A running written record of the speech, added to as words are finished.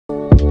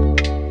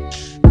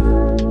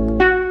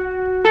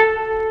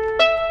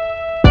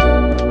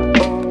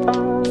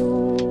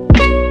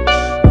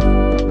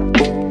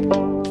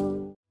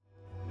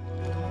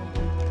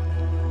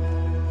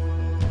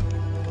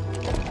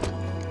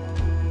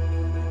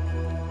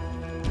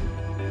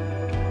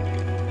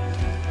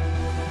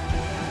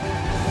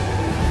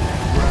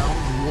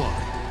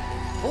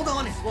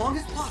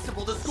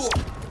impossible to score.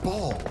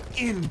 Ball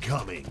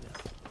incoming.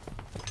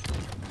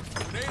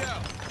 Grenade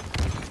out.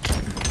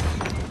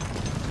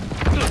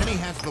 Enemy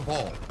has the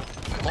ball.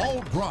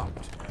 Ball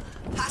dropped.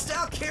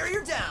 Hostile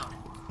carrier down.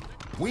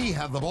 We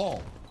have the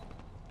ball.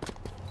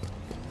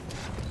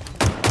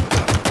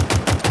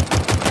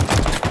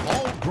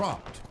 Ball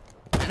dropped.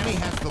 Enemy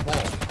has the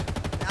ball.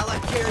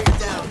 Allied carrier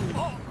down.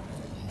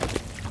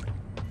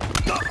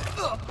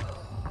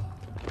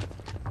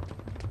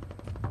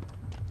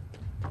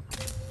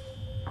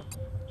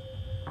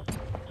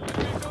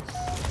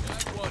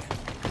 That's one.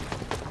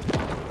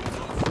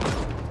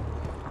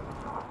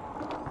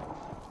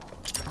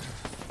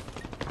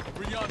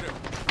 Over yonder.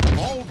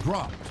 Ball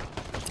dropped.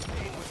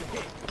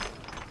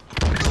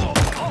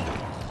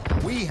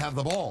 We have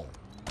the ball.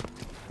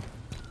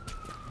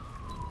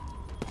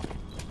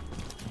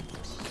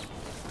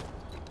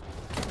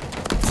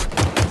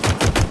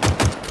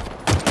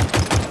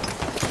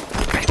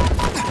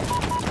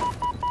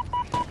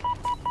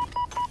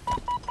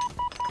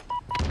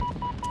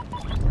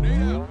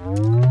 Grenade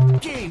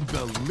out. Gained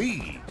the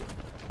lead.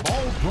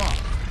 Ball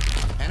dropped.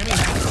 Enemy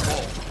has the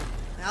ball.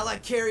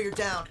 Allied carrier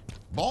down.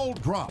 Ball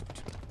dropped.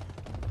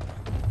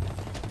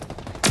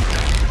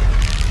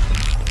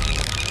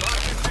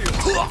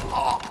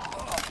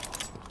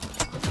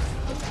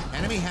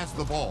 Enemy has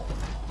the ball.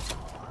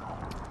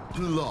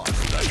 Lost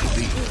the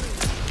lead.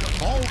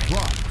 Ball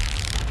dropped.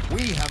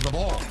 We have the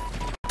ball.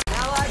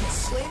 Allied has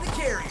slain the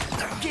carrier.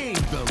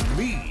 Gained the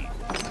lead.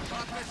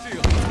 Lock that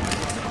shield.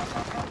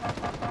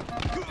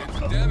 Did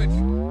some damage.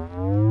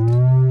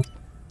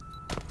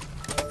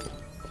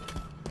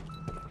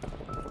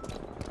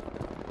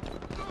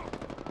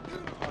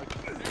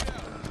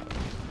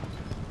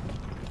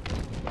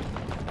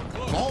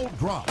 Ball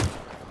dropped.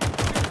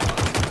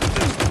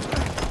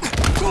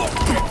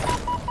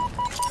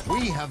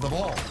 We have the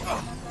ball.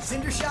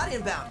 Cinder shot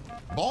inbound.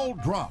 Ball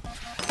dropped.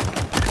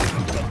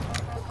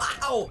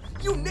 Wow!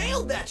 You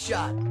nailed that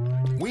shot.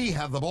 We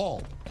have the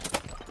ball.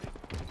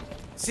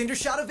 Cinder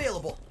shot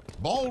available.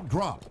 Ball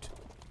dropped.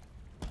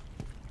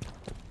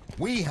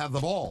 We have the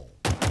ball.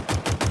 Dropped.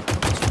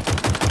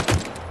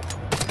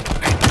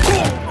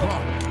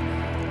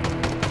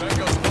 That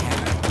goes.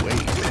 Way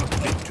to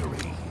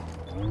victory.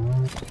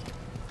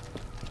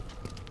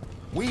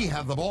 We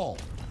have the ball.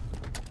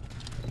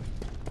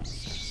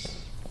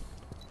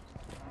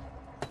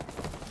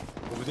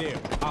 Over there,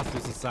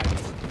 hostile society.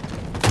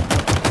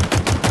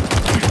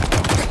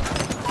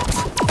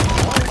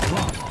 Ball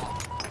dropped.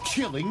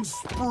 Killing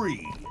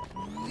spree.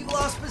 We've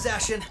lost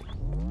possession.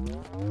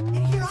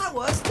 And here I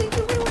was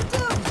thinking we were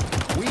done.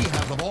 We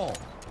have the ball.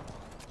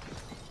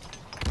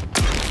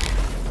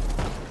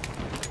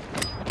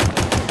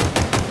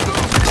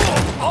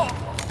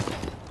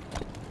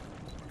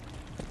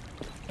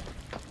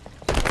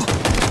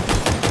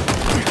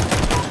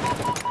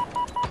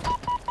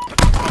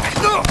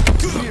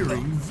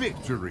 Clearing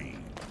victory.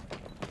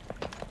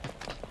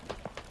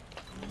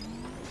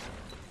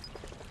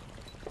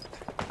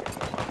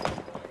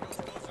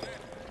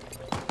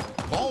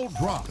 Ball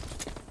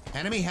dropped.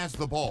 Enemy has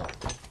the ball.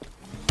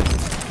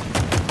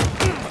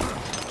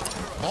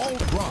 Ball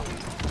dropped.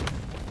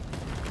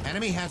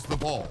 Enemy has the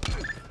ball.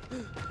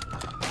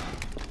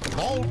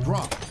 Ball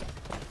dropped.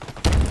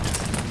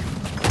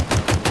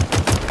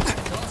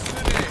 Tossing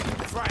an egg.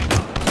 That's right.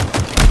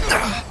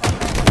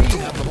 We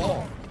have the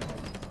ball.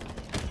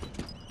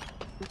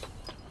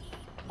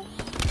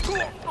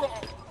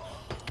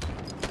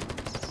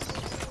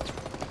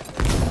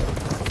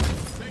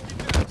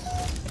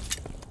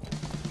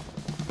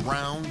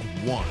 Round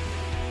one.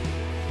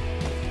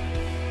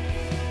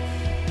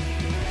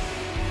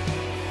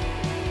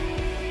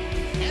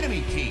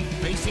 Enemy team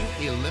facing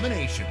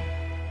elimination.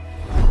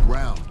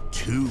 Round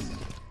two.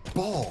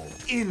 Ball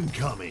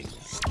incoming.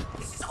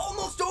 This is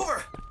almost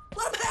over.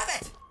 Let him have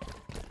it.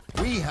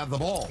 We have the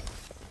ball.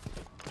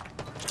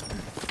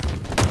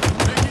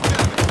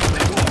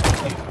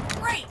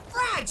 Great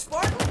frag,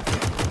 Spartan.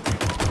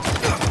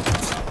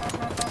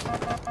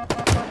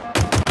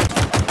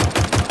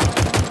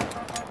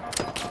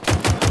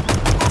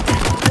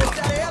 Just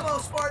that ammo,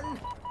 Spartan.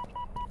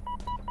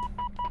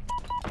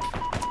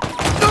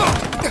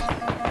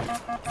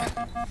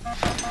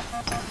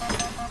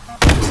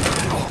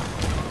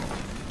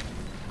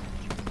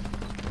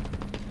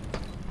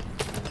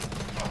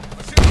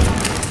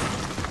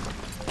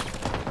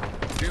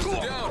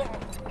 Shields down.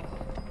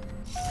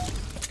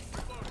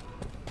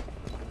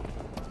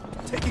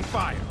 Taking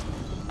fire.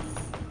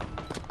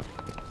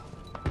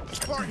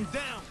 Spartan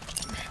down.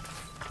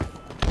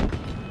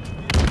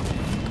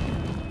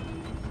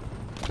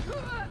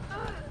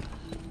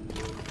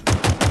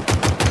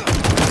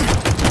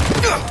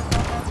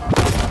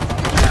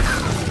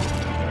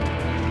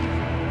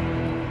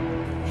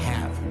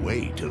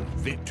 Halfway to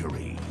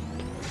victory.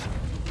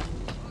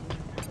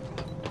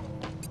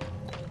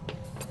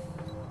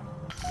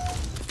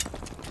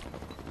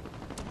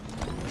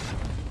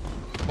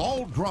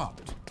 Ball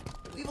dropped.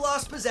 We've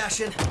lost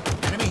possession.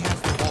 Enemy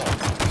has the ball.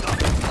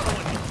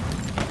 Closing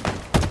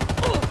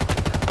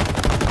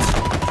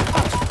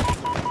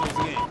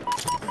in.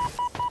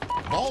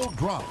 Ball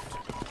dropped.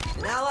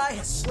 An ally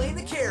has slain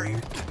the carrier.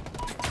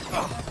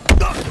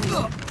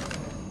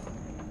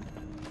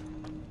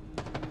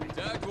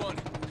 Tagged one.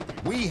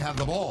 We have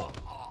the ball.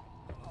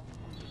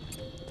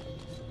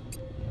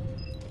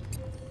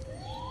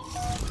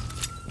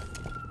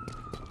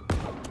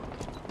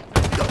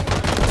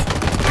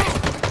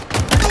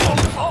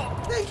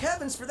 Thank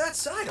heavens for that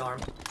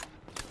sidearm.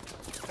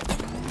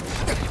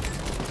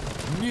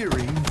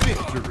 Nearing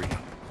victory.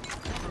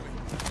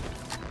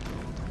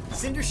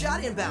 Cinder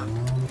shot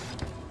inbound.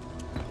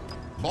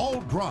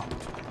 Ball dropped.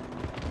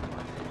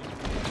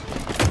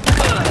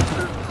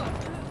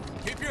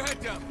 Keep your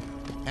head down.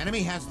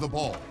 Enemy has the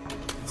ball.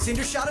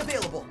 Cinder shot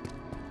available.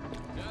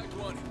 Tagged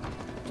one.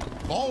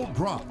 Ball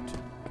dropped.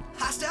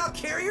 Hostile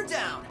carrier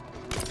down.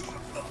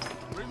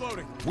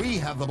 Reloading. We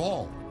have the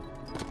ball.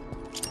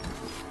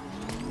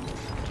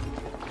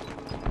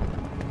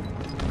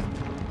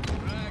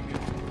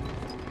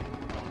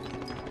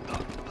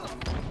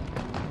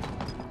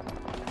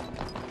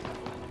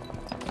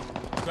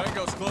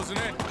 Tango's closing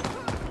in.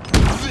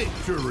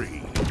 Victory.